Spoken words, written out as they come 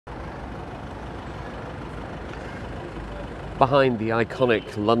behind the iconic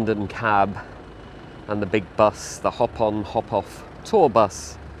London cab and the big bus, the hop-on, hop-off tour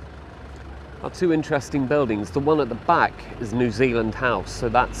bus, are two interesting buildings. The one at the back is New Zealand House, so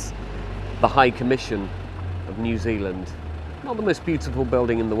that's the High Commission of New Zealand. Not the most beautiful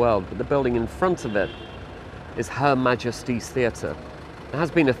building in the world, but the building in front of it is Her Majesty's Theatre. There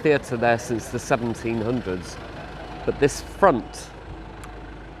has been a theatre there since the 1700s, but this front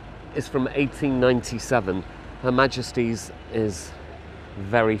is from 1897. Her Majesty's is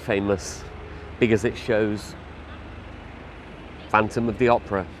very famous because it shows Phantom of the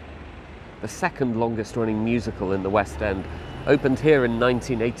Opera, the second longest running musical in the West End. Opened here in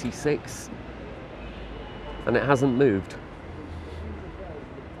 1986, and it hasn't moved.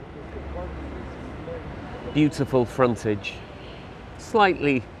 Beautiful frontage,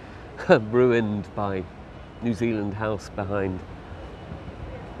 slightly ruined by New Zealand House behind.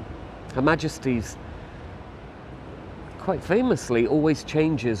 Her Majesty's, quite famously, always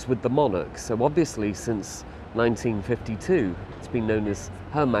changes with the monarch. So obviously since 1952 it's been known as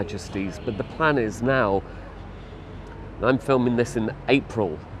Her Majesty's, but the plan is now, I'm filming this in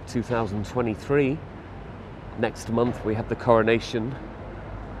April 2023, next month we have the coronation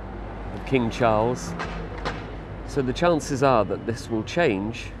of King Charles, so the chances are that this will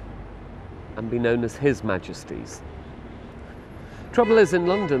change and be known as His Majesty's. Trouble is, in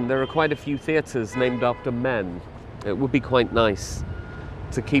London there are quite a few theatres named after men. It would be quite nice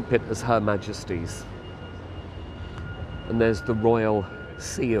to keep it as Her Majesty's. And there's the Royal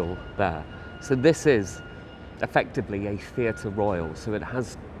Seal there. So this is effectively a theatre royal. So it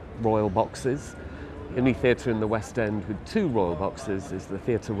has royal boxes. The only theatre in the West End with two royal boxes is the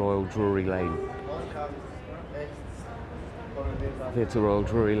Theatre Royal Drury Lane. Theatre Royal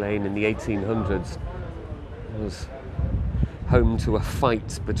Drury Lane in the 1800s was home to a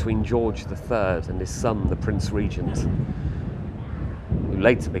fight between George III and his son, the Prince Regent, who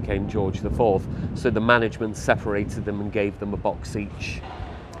later became George IV. So the management separated them and gave them a box each.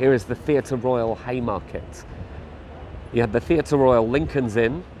 Here is the Theatre Royal Haymarket. You had the Theatre Royal Lincoln's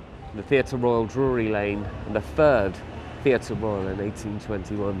Inn, the Theatre Royal Drury Lane, and the third Theatre Royal in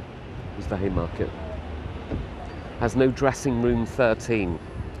 1821 was the Haymarket. Has no dressing room 13,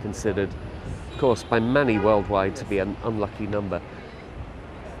 considered, of course, by many worldwide to be an unlucky number.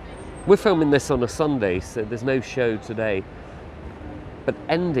 We're filming this on a Sunday, so there's no show today. But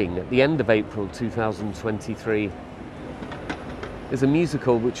ending at the end of April 2023 is a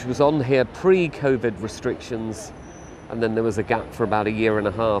musical which was on here pre-COVID restrictions, and then there was a gap for about a year and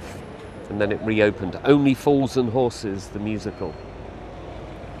a half, and then it reopened. Only Fools and Horses, the musical.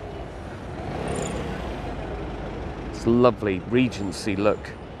 It's lovely Regency look.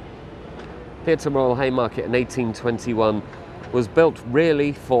 Theatre Royal Haymarket in 1821 was built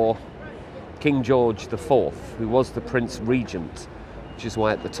really for King George IV, who was the Prince Regent, which is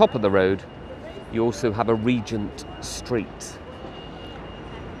why at the top of the road you also have a Regent Street.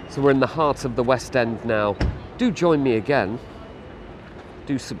 So we're in the heart of the West End now. Do join me again.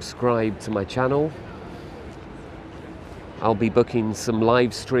 Do subscribe to my channel. I'll be booking some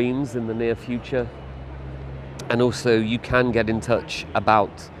live streams in the near future. And also you can get in touch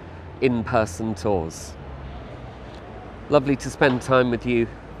about in-person tours. Lovely to spend time with you,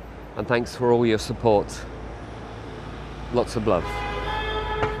 and thanks for all your support. Lots of love.